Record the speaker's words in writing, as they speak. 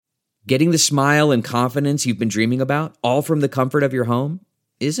Getting the smile and confidence you've been dreaming about, all from the comfort of your home,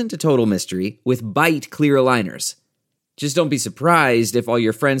 isn't a total mystery with Bite clear aligners. Just don't be surprised if all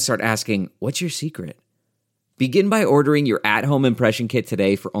your friends start asking, "What's your secret?" Begin by ordering your at-home impression kit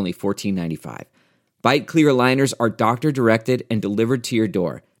today for only $14.95. Bite clear aligners are doctor-directed and delivered to your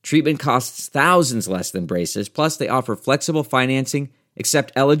door. Treatment costs thousands less than braces, plus they offer flexible financing,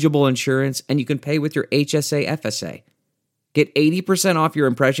 accept eligible insurance, and you can pay with your HSA FSA. Get 80% off your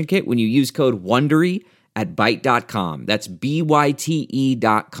impression kit when you use code WONDERY at Byte.com. That's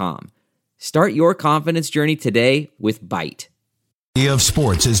BYTE.com. Start your confidence journey today with Byte. Of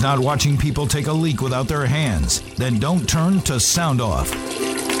sports is not watching people take a leak without their hands. Then don't turn to SoundOFF.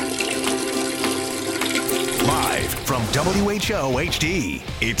 Live from WHO HD,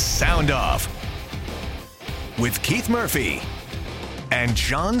 it's SoundOFF with Keith Murphy and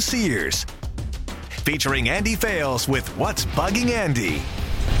John Sears. Featuring Andy Fales with What's Bugging Andy.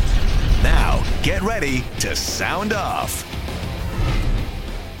 Now, get ready to sound off.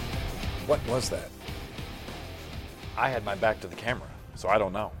 What was that? I had my back to the camera, so I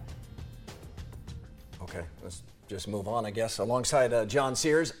don't know. Okay, let's just move on, I guess. Alongside John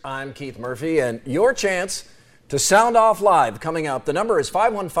Sears, I'm Keith Murphy, and your chance to sound off live coming up. The number is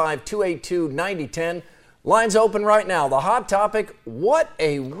 515-282-9010. Lines open right now. The hot topic, what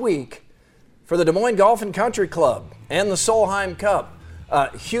a week for the Des Moines Golf and Country Club and the Solheim Cup.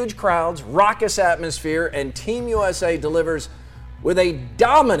 Huge crowds, raucous atmosphere, and Team USA delivers with a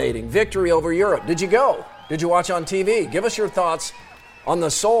dominating victory over Europe. Did you go? Did you watch on TV? Give us your thoughts on the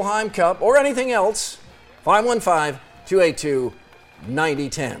Solheim Cup or anything else.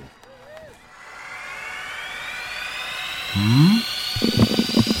 515-282-9010.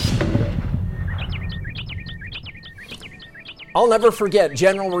 I'll never forget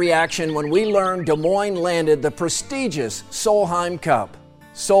general reaction when we learned Des Moines landed the prestigious Solheim Cup.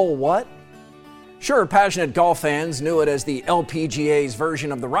 Sol what? Sure, passionate golf fans knew it as the LPGA's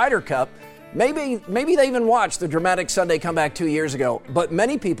version of the Ryder Cup. Maybe they even watched the dramatic Sunday comeback 2 years ago, but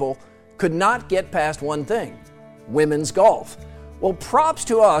many people could not get past one thing: women's golf. Well, props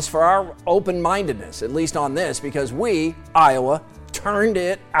to us for our open-mindedness, at least on this, because we, Iowa, turned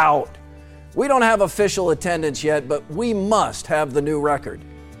it out. We don't have official attendance yet, but we must have the new record.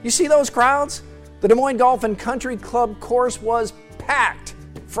 You see those crowds? The Des Moines Golf and Country Club course was packed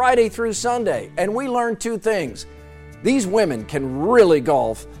Friday through Sunday, and we learned two things. These women can really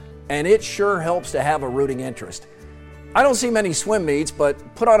golf, and it sure helps to have a rooting interest. I don't see many swim meets, but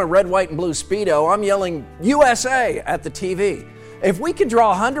put on a red, white, and blue Speedo, I'm yelling USA at the TV. If we can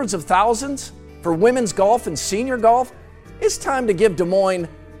draw hundreds of thousands for women's golf and senior golf, it's time to give Des Moines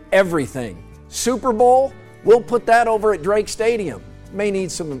everything. Super Bowl, we'll put that over at Drake Stadium. May need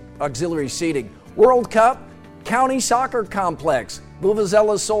some auxiliary seating. World Cup, County Soccer Complex.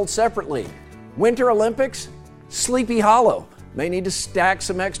 Vuvuzelas sold separately. Winter Olympics, Sleepy Hollow. May need to stack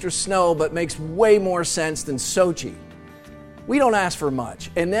some extra snow, but makes way more sense than Sochi. We don't ask for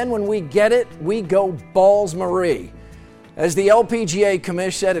much, and then when we get it, we go balls Marie. As the LPGA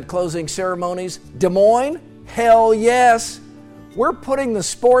commish said at closing ceremonies, Des Moines, hell yes. We're putting the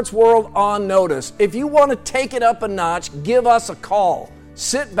sports world on notice. If you want to take it up a notch, give us a call.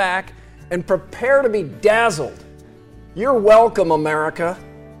 Sit back and prepare to be dazzled. You're welcome, America.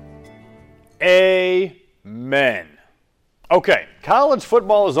 Amen. Okay, college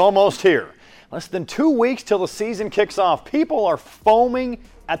football is almost here. Less than 2 weeks till the season kicks off. People are foaming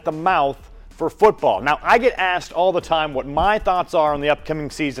at the mouth for football. Now, I get asked all the time what my thoughts are on the upcoming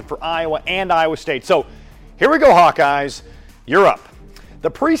season for Iowa and Iowa State. So, here we go, Hawkeyes. You're up.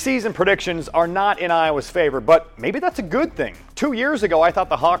 The preseason predictions are not in Iowa's favor, but maybe that's a good thing. 2 years ago, I thought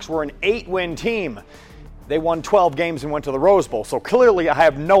the Hawks were an 8-win team. They won 12 games and went to the Rose Bowl, so clearly I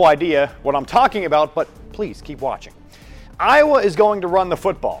have no idea what I'm talking about, but please keep watching. Iowa is going to run the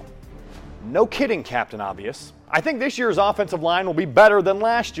football. No kidding, Captain Obvious. I think this year's offensive line will be better than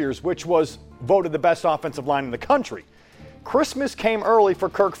last year's, which was voted the best offensive line in the country. Christmas came early for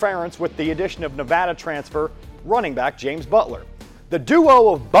Kirk Ferentz with the addition of Nevada transfer running back James Butler. The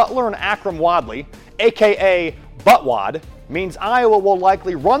duo of Butler and Akram Wadley, a.k.a. Buttwad, means Iowa will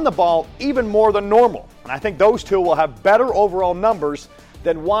likely run the ball even more than normal. And I think those two will have better overall numbers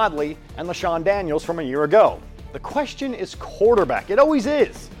than Wadley and LaShawn Daniels from a year ago. The question is quarterback. It always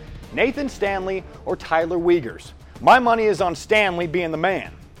is. Nathan Stanley or Tyler Wiegers. My money is on Stanley being the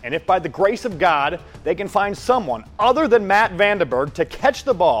man. And if by the grace of God they can find someone other than Matt Vandenberg to catch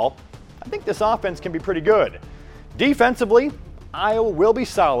the ball, I think this offense can be pretty good. Defensively, Iowa will be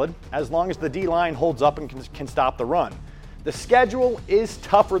solid as long as the D-line holds up and can stop the run. The schedule is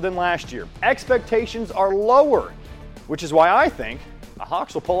tougher than last year. Expectations are lower, which is why I think the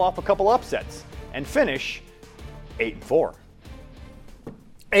Hawks will pull off a couple upsets and finish 8-4.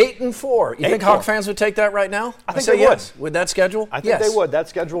 8-4. You think Hawk fans would take that right now? I think they would. Yes. With that schedule? I think they would. That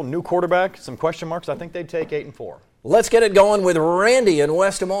schedule, new quarterback, some question marks. I think they'd take 8-4. Let's get it going with Randy in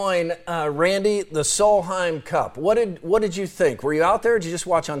West Des Moines. Randy, the Solheim Cup. What did you think? Were you out there or did you just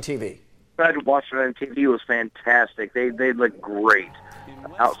watch on TV? I watched it on TV. It was fantastic. They looked great.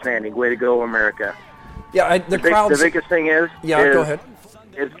 Outstanding. Way to go, America. Yeah, the crowd. The biggest thing is go ahead.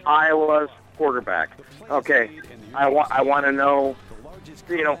 Is Iowa's quarterback. Okay, I want to know.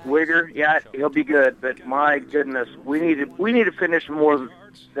 Wigger, yeah, he'll be good, but my goodness, we need to finish more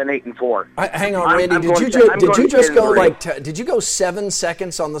than 8-4. Hang on, Randy. Did you go 7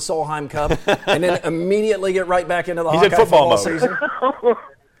 seconds on the Solheim Cup and then immediately get right back into the Hawkeye football season?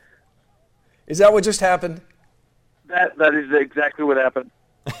 Is that what just happened? That is exactly what happened.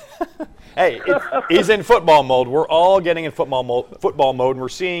 Hey, he's in football mode. We're all getting in football mode. And we're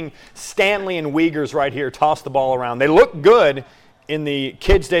seeing Stanley and Wiegers right here toss the ball around. They look good in the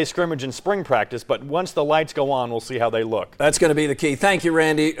Kids' Day scrimmage and spring practice, but once the lights go on, we'll see how they look. That's going to be the key. Thank you,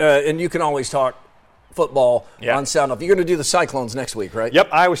 Randy. And you can always talk football on SoundOFF. You're going to do the Cyclones next week, right? Yep,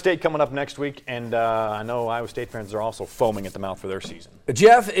 Iowa State coming up next week, and I know Iowa State fans are also foaming at the mouth for their season.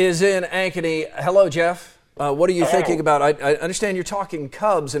 Jeff is in Ankeny. Hello, Jeff. What are you thinking about? I understand you're talking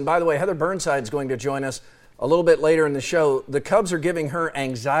Cubs, and by the way, Heather Burnside's going to join us a little bit later in the show. The Cubs are giving her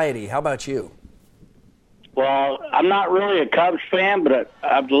anxiety. How about you? Well, I'm not really a Cubs fan, but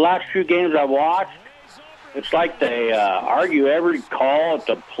the last few games I've watched, it's like they argue every call at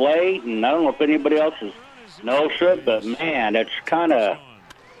the plate, and I don't know if anybody else has noticed it, but, man, it's kind of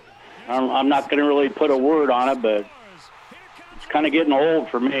 – I'm not going to really put a word on it, but it's kind of getting old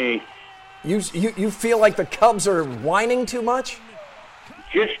for me. You feel like the Cubs are whining too much?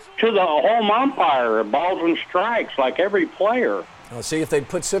 Just to the home umpire, balls and strikes, like every player. Well, see, if they'd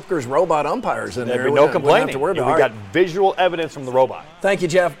put Sipker's robot umpires in there, there'd be no complaining. Have to worry about we got visual evidence from the robot. Thank you,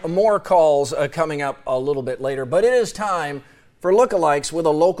 Jeff. More calls coming up a little bit later, but it is time for lookalikes with a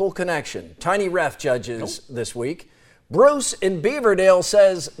local connection. Tiny Ref judges this week. Bruce in Beaverdale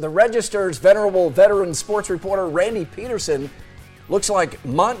says the Register's venerable veteran sports reporter Randy Peterson looks like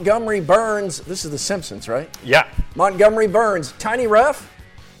Montgomery Burns. This is The Simpsons, right? Yeah. Montgomery Burns. Tiny Ref?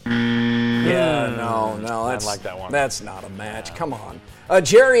 Yeah, no, I like that one. That's not a match. Come on.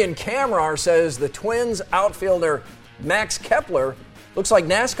 Jerry in Camrar says the Twins outfielder Max Kepler looks like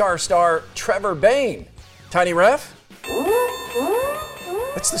NASCAR star Trevor Bayne. Tiny Ref?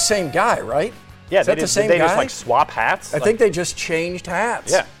 That's the same guy, right? Yeah, is that the same guy? They just like swap hats? I think they just changed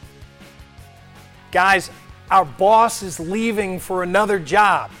hats. Yeah. Guys, our boss is leaving for another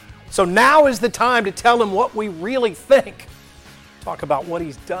job. So now is the time to tell him what we really think. Talk about what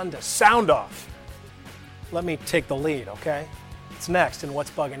he's done to SoundOFF. Let me take the lead, okay? It's next in What's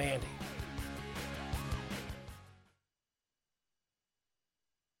Bugging Andy.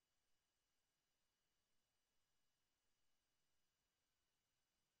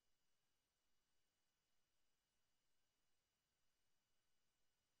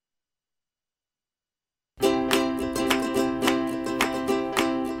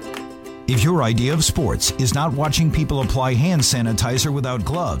 If your idea of sports is not watching people apply hand sanitizer without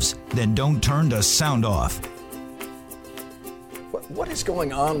gloves, then don't turn to SoundOFF. What is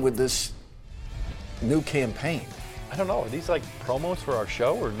going on with this new campaign? I don't know. Are these like promos for our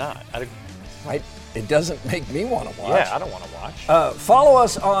show or not? It doesn't make me want to watch. Yeah, I don't want to watch. Follow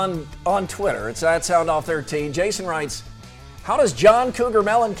us on Twitter. It's at SoundOff13. Jason writes, how does John Cougar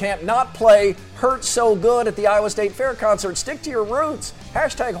Mellencamp not play Hurt So Good at the Iowa State Fair concert? Stick to your roots.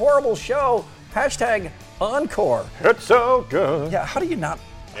 Hashtag horrible show. Hashtag encore. Hurt so good. Yeah, how do you not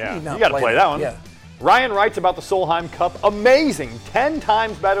you got to play that one. Yeah. Ryan writes about the Solheim Cup. Amazing. 10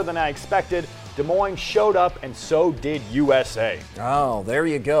 times better than I expected. Des Moines showed up, and so did USA. Oh, there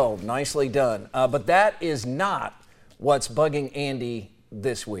you go. Nicely done. But that is not what's bugging Andy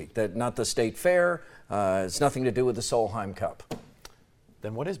this week. Not the State Fair. It's nothing to do with the Solheim Cup.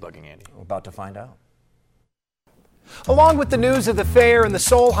 Then what is bugging Andy? We're about to find out. Along with the news of the fair and the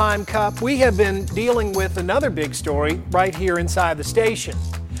Solheim Cup, we have been dealing with another big story right here inside the station.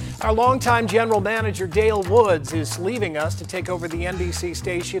 Our longtime general manager, Dale Woods, is leaving us to take over the NBC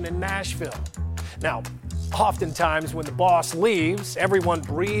station in Nashville. Now, oftentimes when the boss leaves, everyone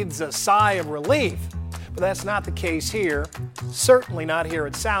breathes a sigh of relief. But that's not the case here, certainly not here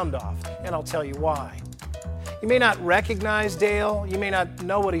at SoundOFF, and I'll tell you why. You may not recognize Dale, you may not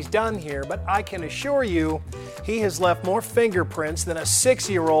know what he's done here, but I can assure you he has left more fingerprints than a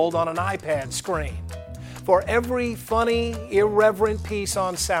 6-year-old on an iPad screen. For every funny, irreverent piece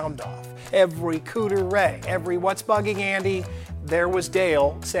on SoundOFF, every Cooter Ray, every What's Bugging Andy, there was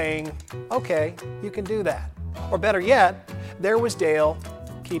Dale saying, okay, you can do that. Or better yet, there was Dale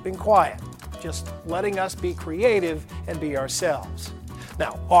keeping quiet, just letting us be creative and be ourselves.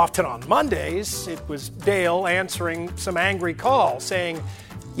 Now, often on Mondays, it was Dale answering some angry call saying,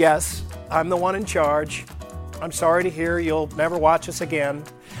 yes, I'm the one in charge. I'm sorry to hear you'll never watch us again.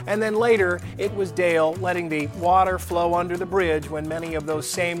 And then later, it was Dale letting the water flow under the bridge when many of those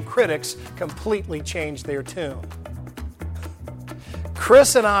same critics completely changed their tune.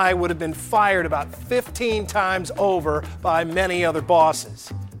 Chris and I would have been fired about 15 times over by many other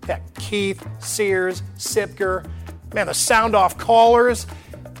bosses. Heck, Keith, Sears, Sipker, man, the SoundOFF callers,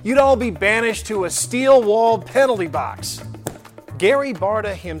 you'd all be banished to a steel-walled penalty box. Gary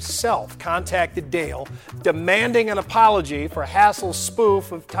Barta himself contacted Dale demanding an apology for Hassel's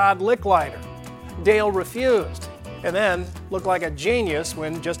spoof of Todd Licklider. Dale refused, and then looked like a genius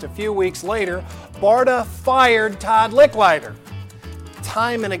when just a few weeks later, Barta fired Todd Licklider.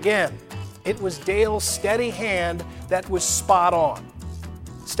 Time and again, it was Dale's steady hand that was spot on.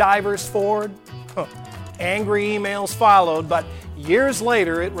 Stivers Ford, angry emails followed, but years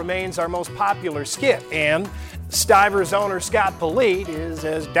later it remains our most popular skit, and Stivers owner Scott Polite is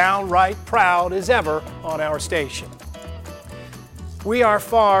as downright proud as ever on our station. We are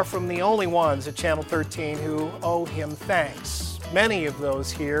far from the only ones at Channel 13 who owe him thanks. Many of those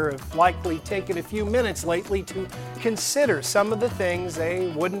here have likely taken a few minutes lately to consider some of the things they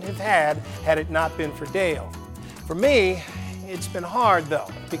wouldn't have had it not been for Dale. For me, it's been hard though,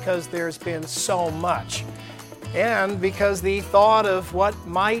 because there's been so much. And because the thought of what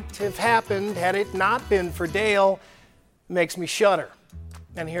might have happened had it not been for Dale makes me shudder.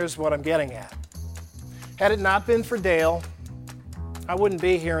 And here's what I'm getting at. Had it not been for Dale, I wouldn't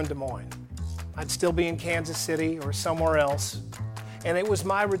be here in Des Moines. I'd still be in Kansas City or somewhere else. And it was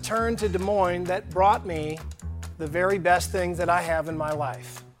my return to Des Moines that brought me the very best thing that I have in my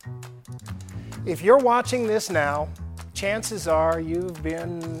life. If you're watching this now, chances are you've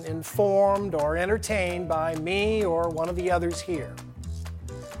been informed or entertained by me or one of the others here.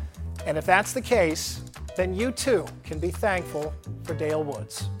 And if that's the case, then you too can be thankful for Dale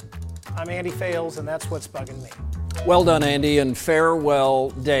Woods. I'm Andy Fales, and that's what's bugging me. Well done, Andy, and farewell,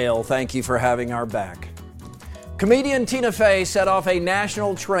 Dale. Thank you for having our back. Comedian Tina Fey set off a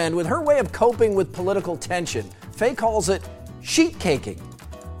national trend with her way of coping with political tension. Fey calls it sheet caking.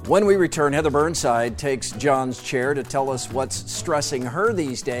 When we return, Heather Burnside takes John's chair to tell us what's stressing her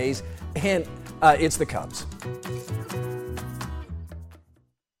these days, and it's the Cubs.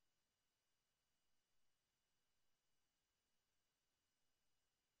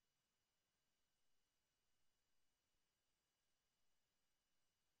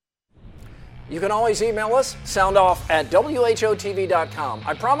 You can always email us, soundoff@whotv.com.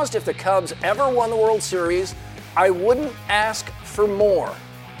 I promised if the Cubs ever won the World Series, I wouldn't ask for more.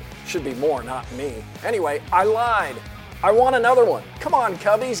 Should be more, not me. Anyway, I lied. I want another one. Come on,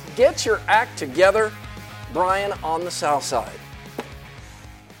 Cubbies, get your act together. Brian on the South Side.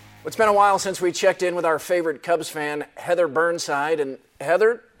 It's been a while since we checked in with our favorite Cubs fan, Heather Burnside. And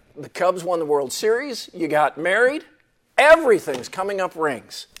Heather, the Cubs won the World Series. You got married. Everything's coming up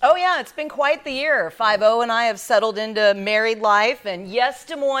rings. Oh, yeah, it's been quite the year. 5-0 and I have settled into married life. And yes,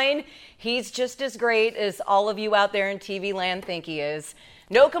 Des Moines, he's just as great as all of you out there in TV land think he is.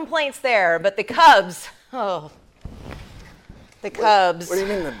 No complaints there, but the Cubs, the Cubs. What do you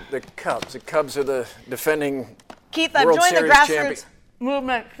mean the Cubs? The Cubs are the defending Keith, I've World joined Series the grassroots champion.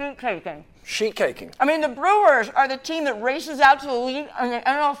 movement sheet caking. Sheet caking. I mean, the Brewers are the team that races out to the lead in the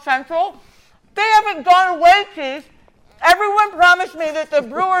NL Central. They haven't gone away, Keith. Everyone promised me that the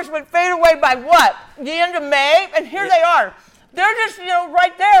Brewers would fade away by what? The end of May? And here they are. They're just,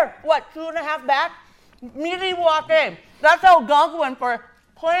 right there. What, 2.5 back? Immediately walk in. That's Algonquin for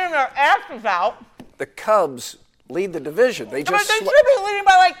playing their asses out. The Cubs lead the division. They should be leading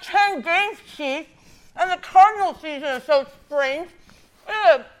by like 10 games, Chief. And the Cardinals season is so strange.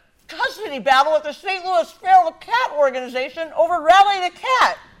 A custody battle with the St. Louis Feral Cat Organization over Rally the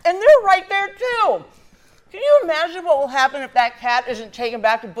Cat. And they're right there, too. Can you imagine what will happen if that cat isn't taken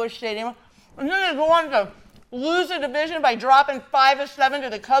back to Busch Stadium? And then they go on to lose the division by dropping 5-7 to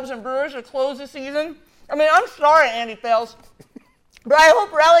the Cubs and Brewers to close the season? I mean, I'm sorry, Andy Fales, but I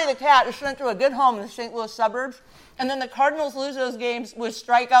hope Rally the Cat is sent to a good home in the St. Louis suburbs, and then the Cardinals lose those games with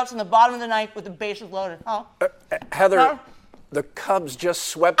strikeouts in the bottom of the ninth with the bases loaded. Huh? Heather, the Cubs just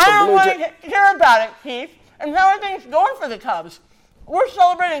swept the Blue Jays. I don't want to hear about it, Keith. And how are things going for the Cubs? We're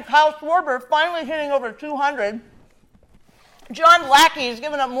celebrating Kyle Schwarber finally hitting over 200. John Lackey has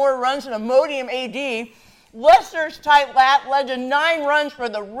given up more runs than Imodium AD. Lester's tight lat led to 9 runs for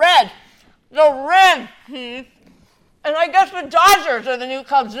the Reds. The Reds, Keith. And I guess the Dodgers are the new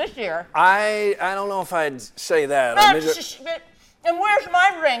Cubs this year. I don't know if I'd say that. And where's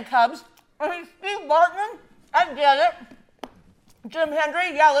my ring, Cubs? Steve Bartman? I get it. Jim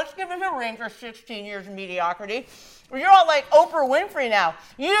Hendry? Yeah, let's give him a ring for 16 years of mediocrity. You're all like Oprah Winfrey now.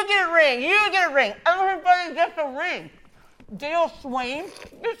 You get a ring. You get a ring. Everybody gets a ring. Dale Swain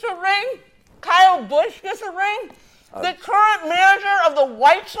gets a ring. Kyle Busch gets a ring. The current manager of the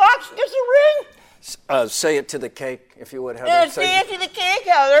White Sox gets a ring. Say it to the cake, if you would, Heather. Say it to the cake,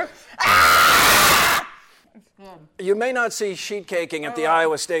 Heather. Ah! You may not see sheet caking at the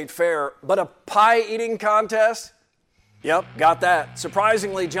Iowa State Fair, but a pie eating contest? Yep, got that.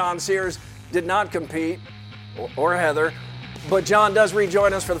 Surprisingly, John Sears did not compete, or Heather, but John does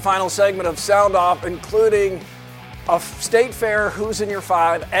rejoin us for the final segment of Sound Off, including a State Fair Who's in Your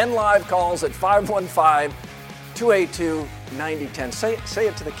Five and live calls at 515-282-9010. Say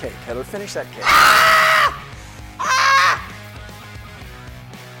it to the cake, Heather. Finish that cake. Ah! Ah!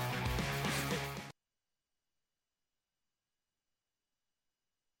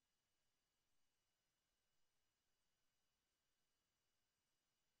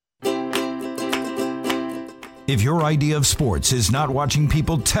 If your idea of sports is not watching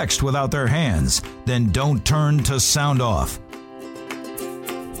people text without their hands, then don't turn to Sound Off.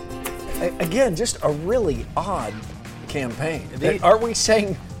 Again, just a really odd campaign. Are we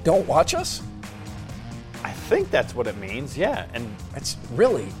saying don't watch us? I think that's what it means, yeah. And it's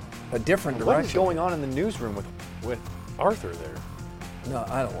really a different direction. What is going on in the newsroom with Arthur there? No,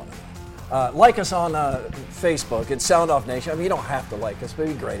 I don't want to know. Like us on Facebook. It's Sound Off Nation. I mean, you don't have to like us, but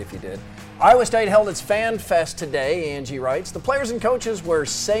it'd be great if you did. Iowa State held its Fan Fest today, Angie writes. The players and coaches were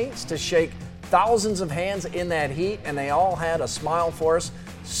saints to shake thousands of hands in that heat, and they all had a smile for us.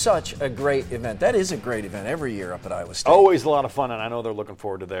 Such a great event. That is a great event every year up at Iowa State. Always a lot of fun, and I know they're looking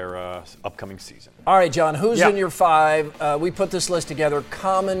forward to their upcoming season. All right, John, who's in your five? We put this list together.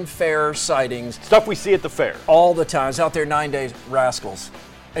 Common fair sightings. Stuff we see at the fair. All the time. It's out there 9 days. Rascals.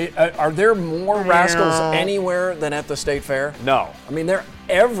 Are there more rascals anywhere than at the State Fair? No. I mean, they're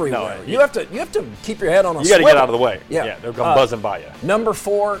everywhere. No, you have to keep your head on a swivel. swivel. You got to get out of the way. Yeah, they'll come buzzing by you. Number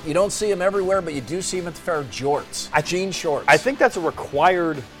 4, you don't see them everywhere, but you do see them at the fair. Jorts, jean shorts. I think that's a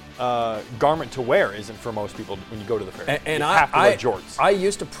required garment to wear, isn't for most people when you go to the fair. And you have to wear jorts. I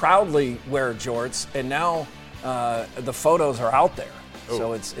used to proudly wear jorts, and now the photos are out there,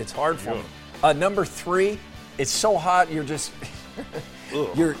 so it's hard for me. Number 3, it's so hot you're just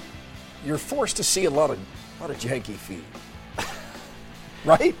you're forced to see a lot of janky feet,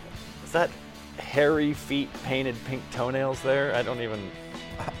 right? Is that hairy feet painted pink toenails there? I don't even.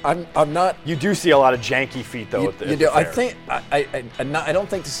 I'm not. You do see a lot of janky feet though. At the do. fair. I think I don't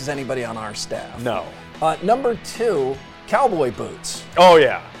think this is anybody on our staff. No. Number 2, cowboy boots. Oh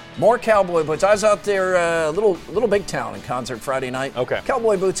yeah. More cowboy boots. I was out there, little big town in concert Friday night. Okay.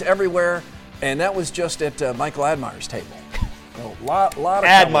 Cowboy boots everywhere, and that was just at Michael Admire's table. A lot of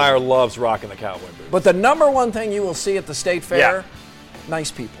Admire loves rocking the cowboy boots. But the number one thing you will see at the State Fair,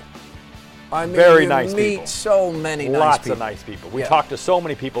 nice people. I mean, very nice people. You meet so many nice people. Lots of nice people. We talked to so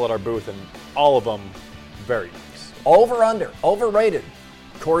many people at our booth, and all of them very nice. Over, under, overrated.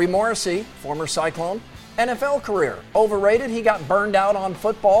 Corey Morrissey, former Cyclone, NFL career. Overrated. He got burned out on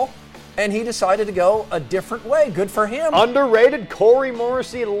football, and he decided to go a different way. Good for him. Underrated. Corey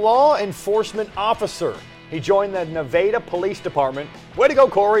Morrissey, law enforcement officer. He joined the Nevada Police Department. Way to go,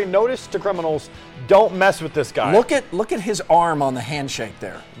 Corey. Notice to criminals, don't mess with this guy. Look at his arm on the handshake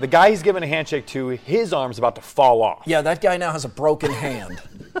there. The guy he's giving a handshake to, his arm's about to fall off. Yeah, that guy now has a broken hand.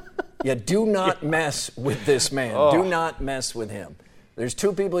 Yeah, do not mess with this man. Do not mess with him. There's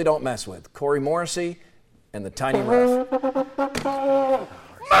 2 people you don't mess with, Corey Morrissey and the tiny ref.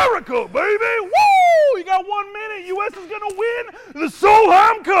 America, baby! Woo! You got 1 minute. U.S. is going to win the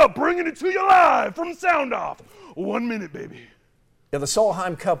Solheim Cup. Bringing it to you live from Sound Off. 1 minute, baby. Yeah, the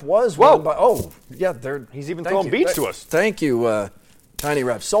Solheim Cup was won by... Oh, yeah, he's even throwing beats to us. Thank you, Tiny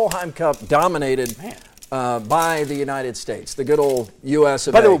Ref. Solheim Cup dominated by the United States. The good old U.S.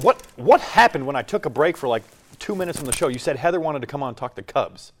 of A. By the way, what happened when I took a break for like 2 minutes from the show? You said Heather wanted to come on and talk to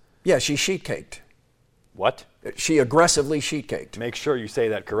Cubs. Yeah, she sheet caked. What? She aggressively sheet caked. Make sure you say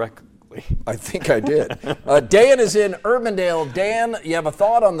that correctly. I think I did. Dan is in Urbandale. Dan, you have a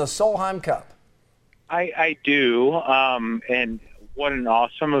thought on the Solheim Cup? I do, and what an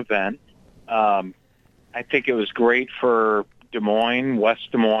awesome event. I think it was great for Des Moines, West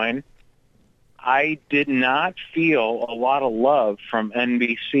Des Moines. I did not feel a lot of love from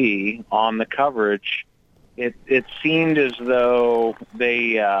NBC on the coverage. It seemed as though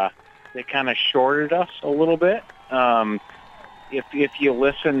they kind of shorted us a little bit. if you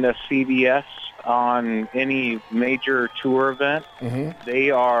listen to CBS on any major tour event,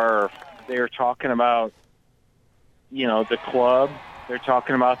 they're talking about, the club. They're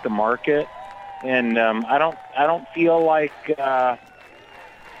talking about the market, and I don't feel like that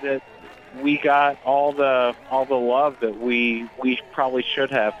we got all the love that we probably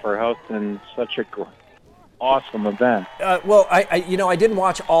should have for hosting such a awesome event. Well, I didn't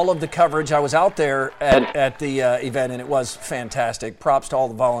watch all of the coverage. I was out there at the event, and it was fantastic. Props to all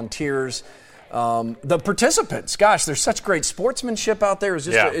the volunteers, the participants. Gosh, there's such great sportsmanship out there.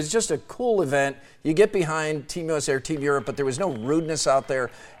 It's just a cool event. You get behind Team USA or Team Europe, but there was no rudeness out there.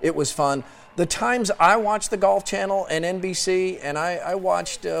 It was fun. The times I watched the Golf Channel and NBC, and I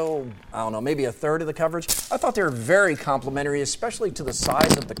watched, maybe a third of the coverage, I thought they were very complimentary, especially to the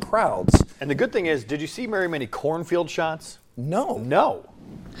size of the crowds. And the good thing is, did you see very many cornfield shots? No.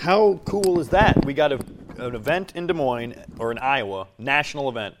 How cool is that? We got an event in Des Moines, or in Iowa, national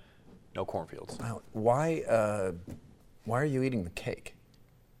event, no cornfields. Wow. Why are you eating the cake?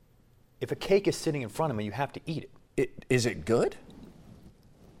 If a cake is sitting in front of me, you have to eat it. Is it good?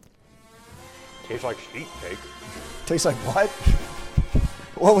 Tastes like sheet cake. Tastes like what?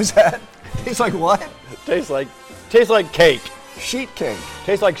 What was that? Tastes like what? Tastes like cake. Sheet cake.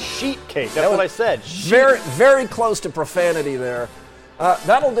 Tastes like sheet cake. That's what I said. Very, very close to profanity there.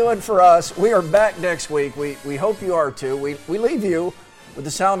 That'll do it for us. We are back next week. We hope you are too. We leave you with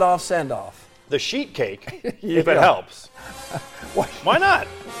the SoundOFF send-off. The sheet cake, if it helps. Why not?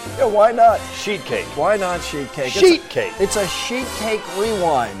 Yeah, why not? Sheet cake. Why not sheet cake? Sheet cake. It's a sheet cake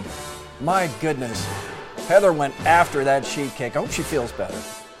rewind. My goodness. Heather went after that sheet cake. I hope she feels better.